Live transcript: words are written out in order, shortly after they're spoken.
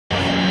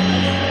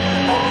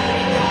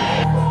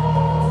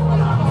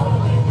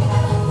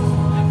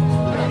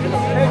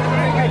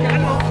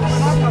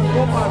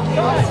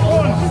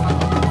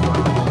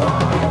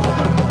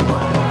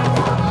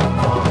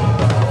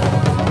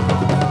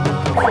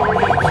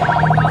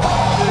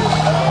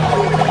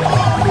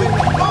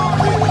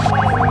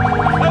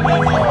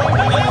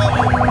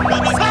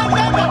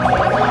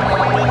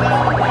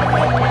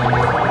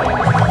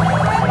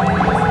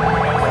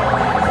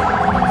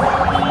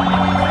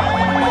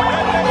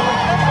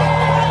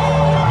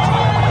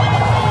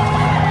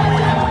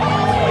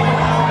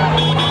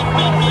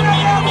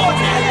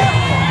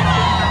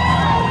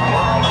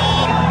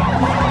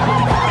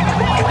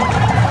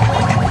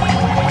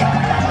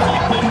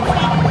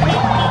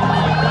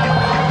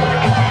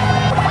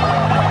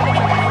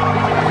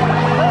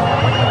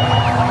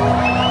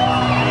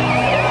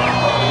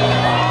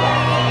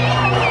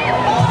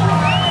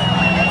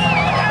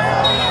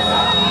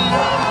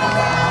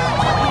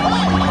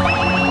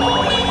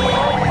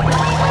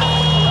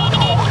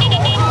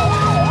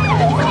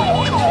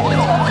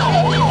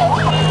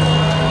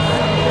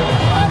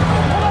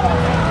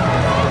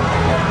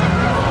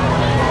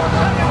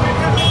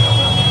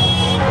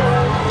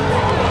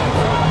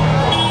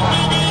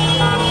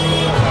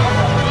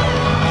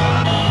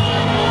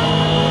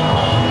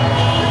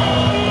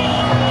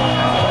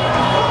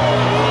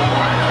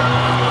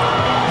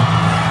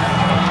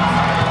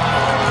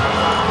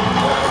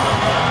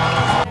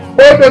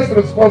greatest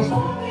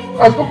responsibility.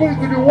 I've spoken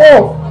to the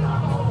world,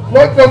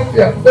 not just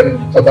here, very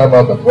southern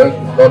north, west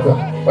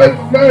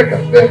America.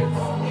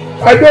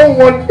 I don't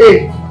want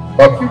aid.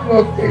 Not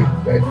people not aid.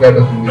 Nigeria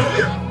doesn't need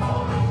aid.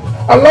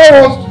 Allow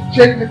us to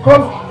change the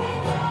country.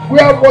 We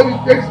have what it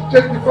takes to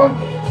change the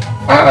country.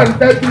 And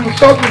that we will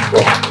solve this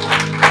problem.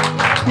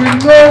 We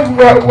know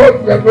what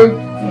we are going to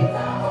do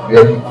to be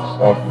able to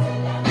solve it.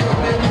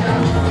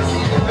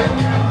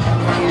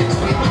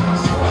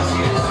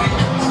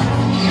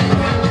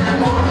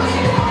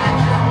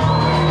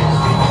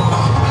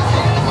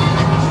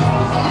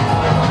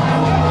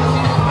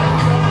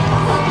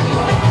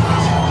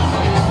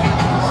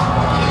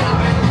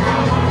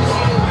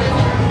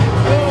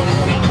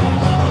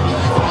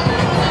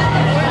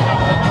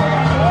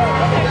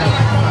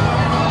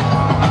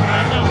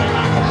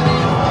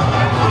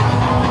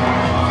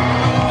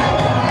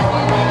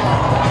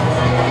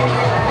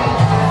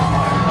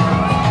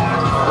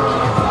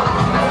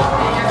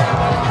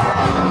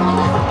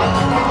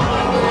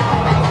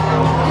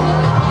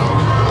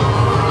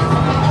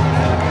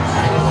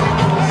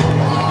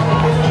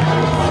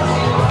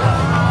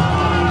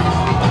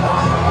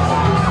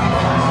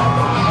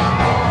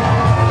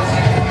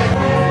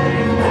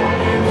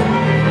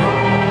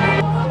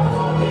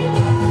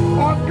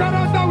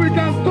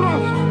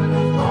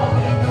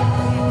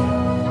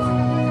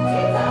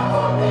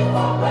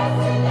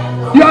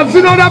 You have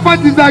seen other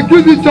parties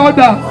accuse each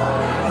other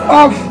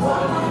of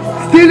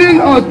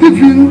stealing or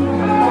thieving.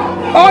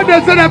 All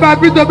they said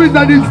about Peter is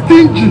that it's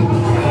stingy.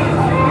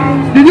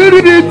 Did you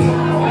read it?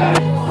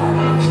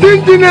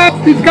 Stinginess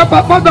is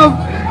part of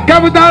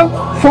capital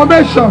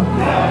formation.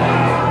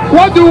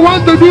 What do we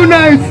want to do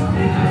now is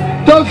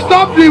to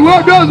stop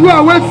those who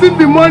are wasting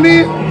the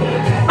money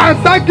and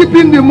start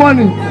keeping the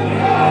money.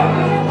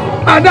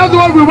 And that's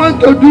what we want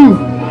to do.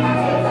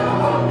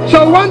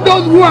 So we want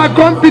those who are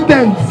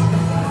competent,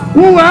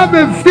 who have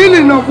a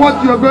feeling of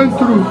what you're going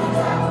through.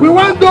 We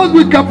want those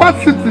with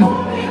capacity.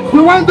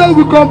 We want those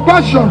with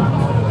compassion.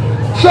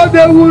 So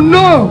they will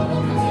know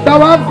that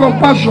we have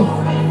compassion.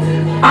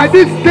 At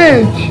this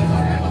stage,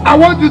 I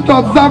want you to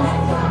observe.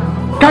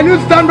 Can you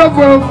stand up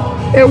for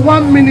a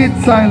 1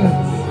 minute silence?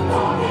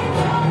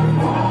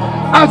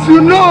 As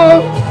you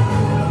know,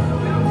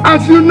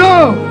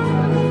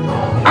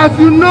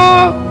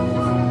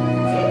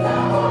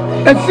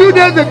 a few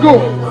days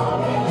ago,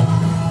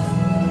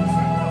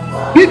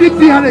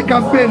 PDP had a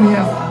campaign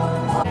here,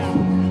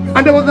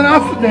 and there was an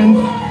accident,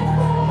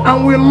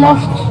 and we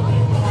lost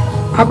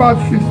about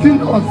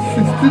 15 or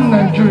 16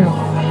 Nigerians.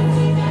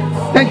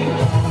 Thank you.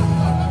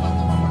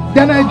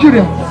 They're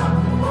Nigerians.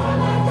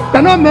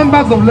 They're not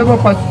members of Labour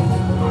Party,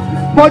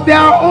 but they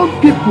are our own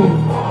people.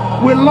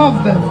 We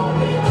love them,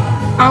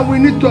 and we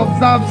need to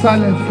observe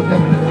silence for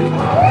them.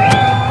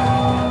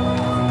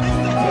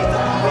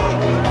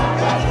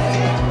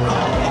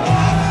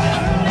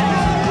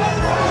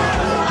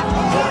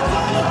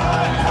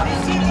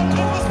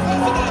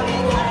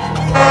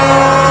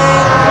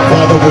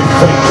 Father, we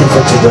thank you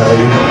for today.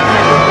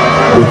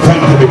 We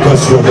thank you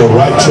because you're the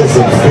righteous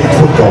and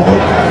faithful God.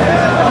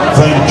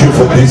 Thank you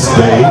for this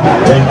day.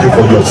 Thank you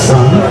for your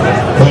son.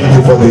 Thank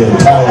you for the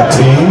entire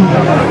team.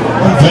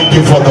 And thank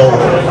you for the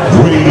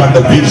dream and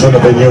the vision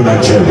of a new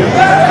Nigeria.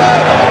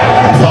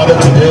 And Father,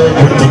 today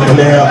we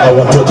declare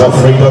our total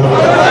freedom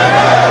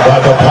by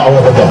the power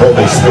of the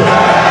Holy Spirit.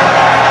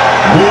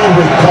 We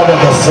recover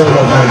the soul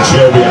of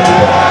Nigeria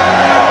today.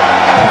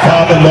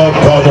 Father, Lord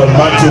God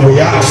Almighty, we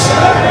ask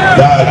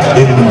that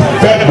in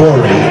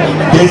February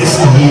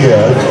this year,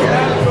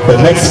 the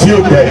next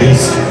few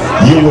days,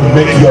 you will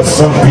make your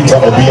son Peter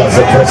Obi as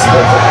the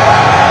president.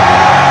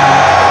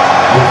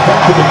 We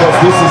thank you because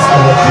this is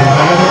our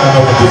demand and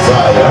our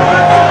desire.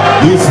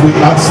 This we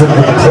ask and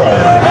we pray.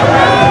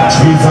 In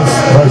Jesus'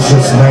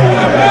 precious name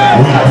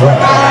we pray.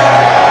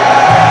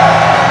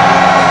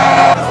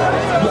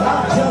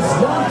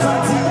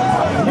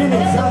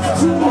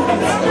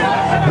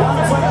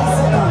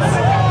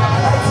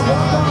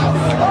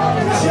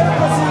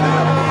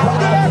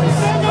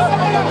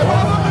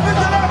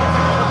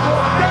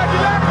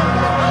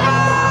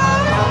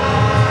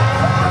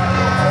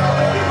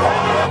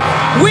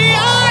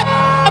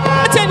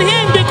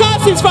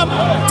 From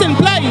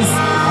place.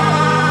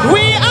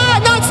 We are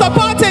not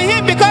supporting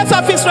him because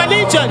of his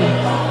religion.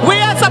 We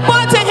are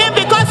supporting him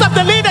because of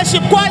the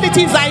leadership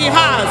qualities that he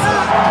has.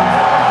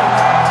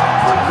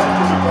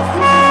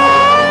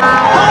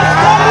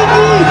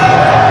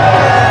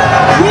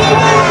 We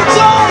will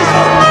rejoice.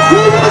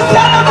 We will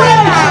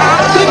celebrate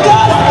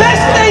because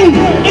this thing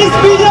is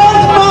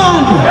beyond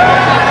man.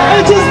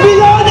 It is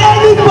beyond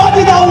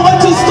anybody that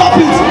wants to stop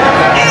it.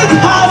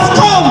 It has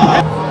come.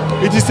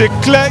 It is a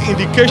clear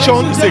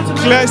indication, it's a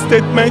clear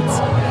statement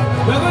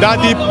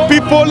that the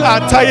people are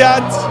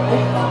tired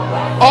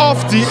of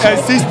the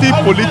existing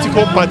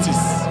political parties.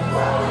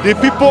 The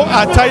people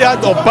are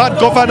tired of bad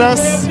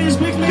governance.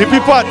 The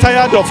people are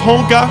tired of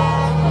hunger.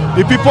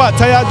 The people are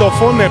tired of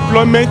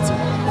unemployment.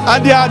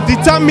 And they are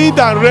determined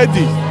and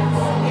ready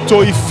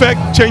to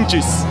effect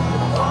changes.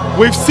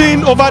 We've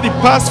seen over the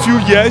past few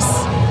years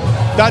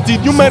that the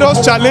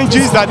numerous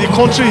challenges that the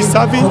country is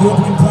having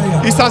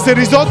is as a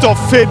result of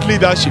failed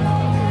leadership.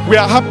 We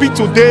are happy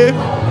today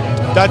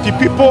that the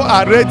people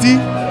are ready,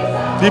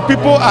 the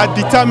people are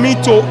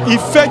determined to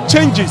effect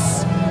changes.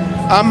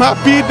 I'm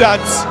happy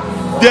that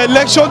the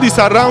election is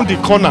around the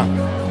corner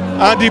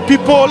and the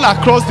people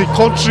across the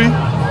country,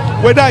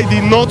 whether in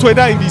the north,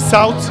 whether in the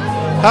south,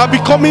 are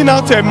becoming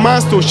out en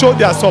masse to show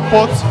their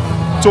support,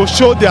 to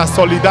show their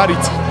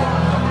solidarity.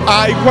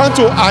 I want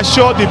to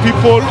assure the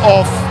people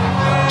of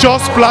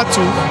Jos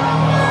Plateau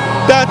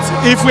that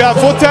if we are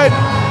voted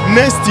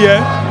next year,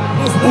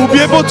 we'll be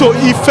able to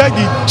effect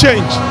the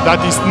change that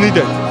is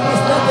needed.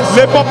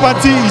 Labour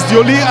Party is the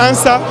only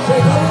answer.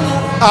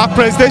 Our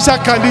presidential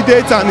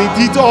candidate and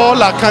indeed all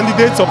our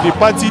candidates of the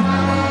party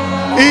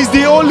is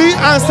the only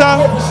answer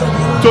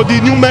to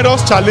the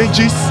numerous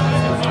challenges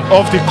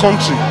of the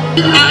country.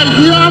 I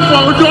hear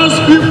from those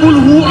people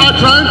who are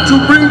trying to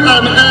bring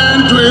an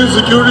end to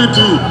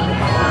insecurity,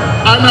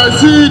 and I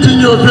see it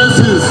in your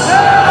faces.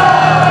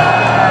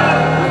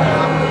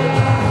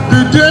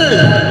 The day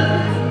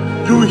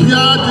you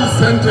hear this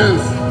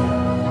sentence,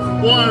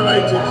 go and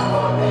write it.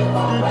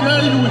 The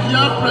day you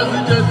hear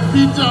President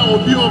Peter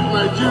Obi of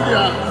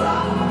Nigeria,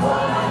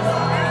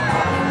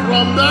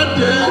 from that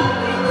day,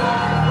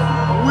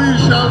 we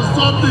shall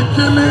stop the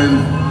killing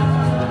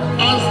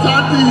and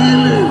start the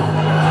healing.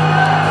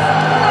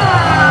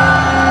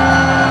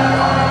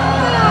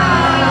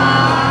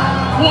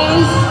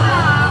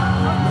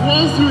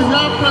 Once we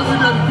hear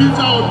President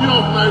Peter Obi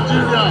of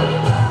Nigeria,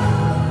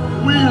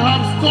 we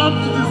have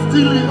stopped the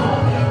stealing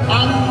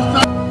and we will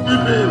start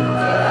giving.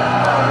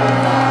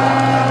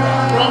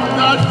 From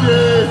that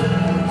day,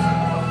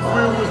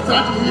 we will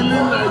start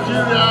healing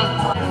Nigeria.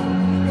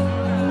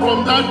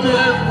 From that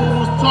day, we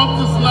will stop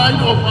the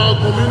slide of our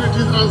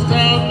communities and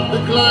start the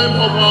climb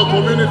of our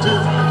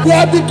communities. We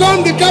have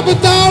become the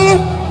capital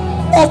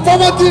of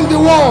poverty in the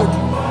world,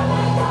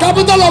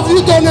 capital of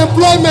youth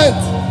unemployment,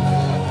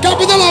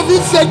 capital of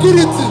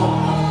insecurity,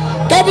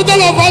 capital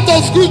of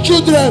out-of-school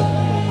children,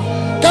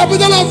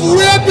 capital of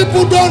where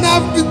people don't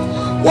have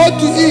what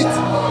to eat.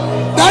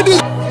 That is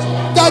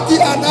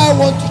Obi-Datti and I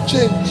want to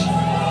change.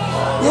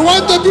 We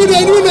want to build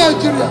a new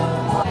Nigeria.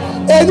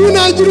 A new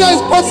Nigeria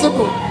is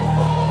possible.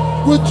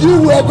 With you,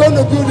 we are going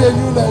to build a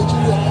new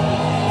Nigeria.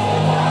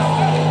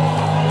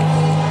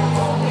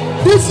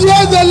 This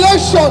year's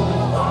election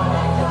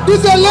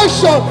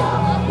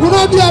will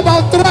not be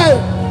about tribe.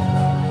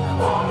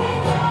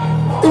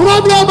 It will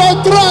not be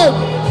about tribe.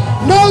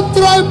 No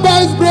tribe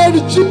buys bread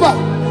cheaper.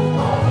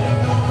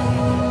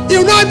 It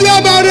will not be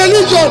about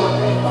religion.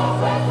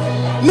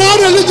 No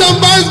religion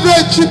buys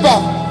bread cheaper.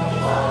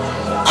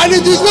 And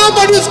it is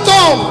nobody's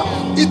turn.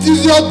 It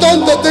is your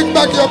turn to take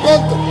back your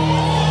country.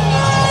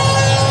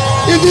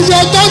 It is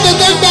your turn to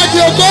take back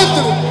your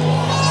country.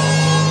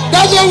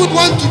 That's what we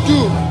want to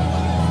do.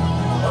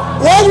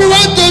 What we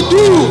want to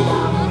do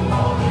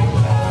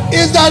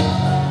is that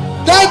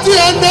Daddy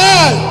and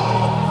I,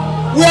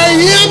 we are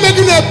here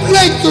making a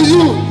pledge to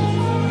you.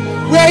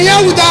 We are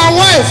here with our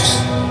wives.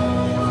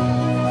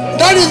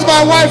 That is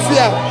my wife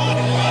here.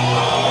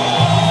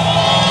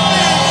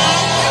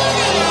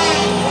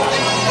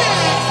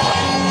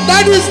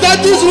 That is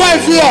Daddy's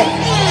wife here.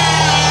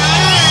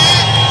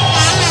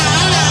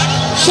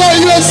 So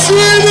you are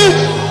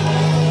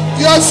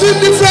seeing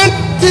different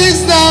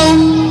things now.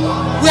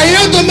 We are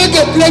here to make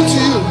a pledge to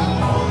you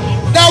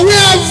that we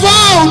have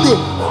vowed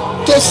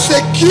to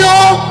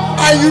secure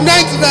and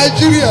unite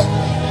Nigeria.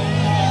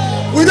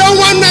 We don't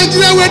want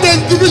Nigeria where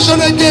there's division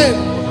again.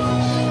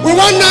 We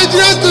want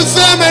Nigerians to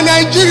say I'm a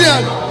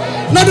Nigerian,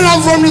 not that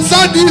I'm from the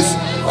southeast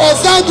or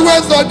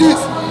southwest or this.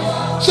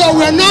 So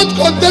we are not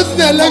contesting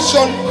the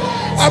election.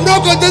 I'm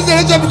not contesting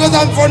the election because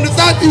I'm from the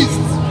southeast.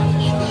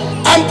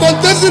 I'm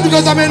contesting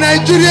because I'm a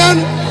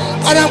Nigerian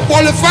and I'm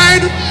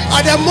qualified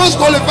and I'm most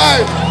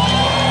qualified.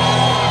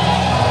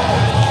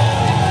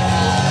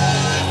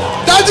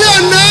 Daddy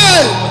and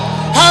I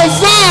have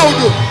vowed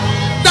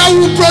that we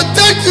will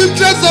protect the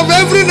interests of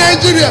every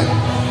Nigerian,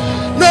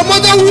 no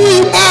matter who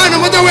you are, no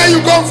matter where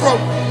you come from.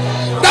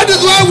 That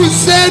is why we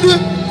said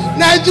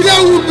Nigeria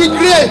will be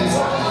great.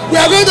 We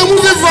are going to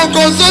move it from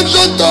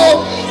consumption to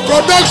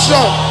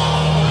production.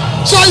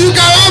 So you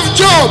can have a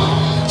job,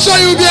 so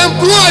you'll be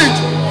employed.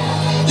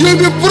 You'll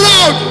be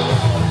proud.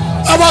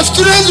 Our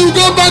students will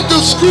go back to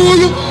school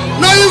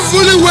knowing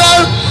fully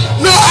well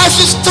no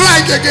ASU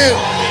strike again.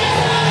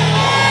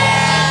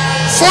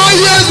 4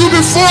 years will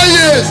be 4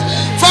 years.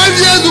 5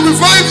 years will be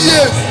 5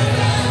 years.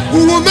 We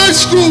will make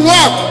school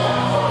work.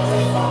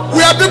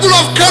 We are people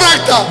of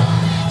character.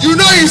 You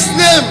know his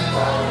name,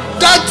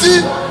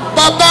 Datti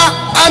Baba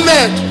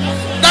Ahmed.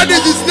 That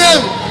is his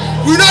name.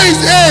 We know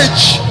his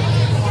age.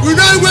 We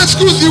know what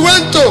schools he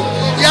went to.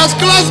 He has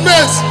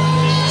classmates.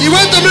 He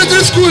went to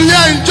military school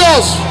here in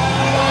Jos.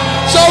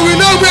 So we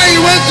know where he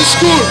went to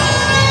school.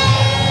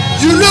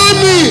 You know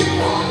me.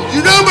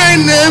 You know my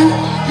name.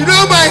 You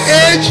know my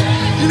age.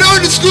 You know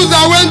the schools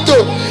I went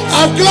to.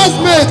 I have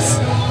classmates.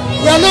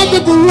 We are not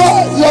people who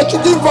you are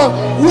checking from.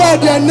 Who are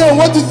their name?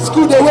 What is the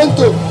school they went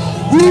to?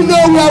 We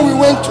know where we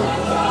went to.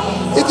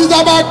 It is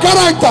about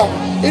character.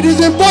 It is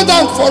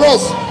important for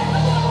us.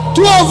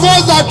 Two of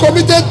us are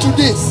committed to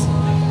this.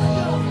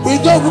 We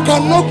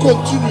cannot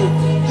continue.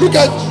 Look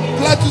at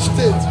Plateau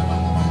State.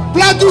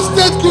 Plateau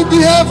State could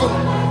be heaven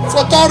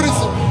for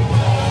tourism.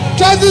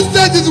 Plateau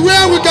State is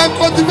where we can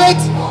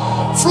cultivate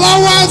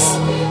flowers,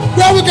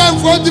 where we can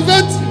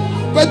cultivate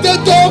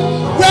potato,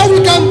 where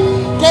we can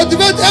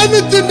cultivate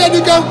anything that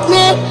you can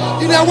grow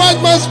in a white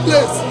man's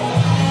place.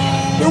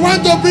 We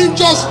want to bring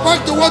Jos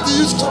back to what it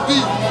used to be.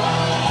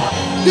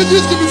 This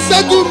used to be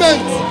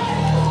settlement.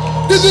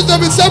 This used to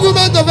be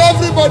settlement of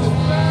everybody.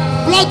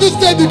 Plateau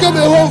State became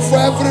a home for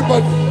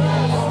everybody.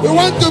 We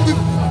want to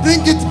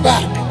bring it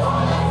back.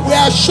 We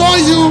assure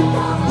you,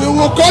 we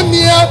will come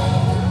here.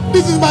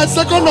 This is my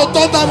second or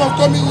third time of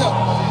coming here.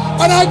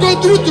 And I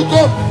continue to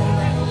come.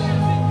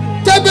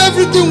 Tell me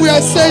everything we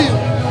are saying.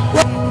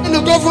 We're going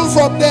to go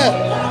from there.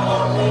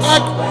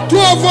 Two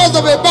of us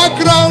have a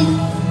background.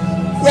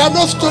 We are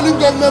not stealing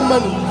government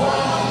money.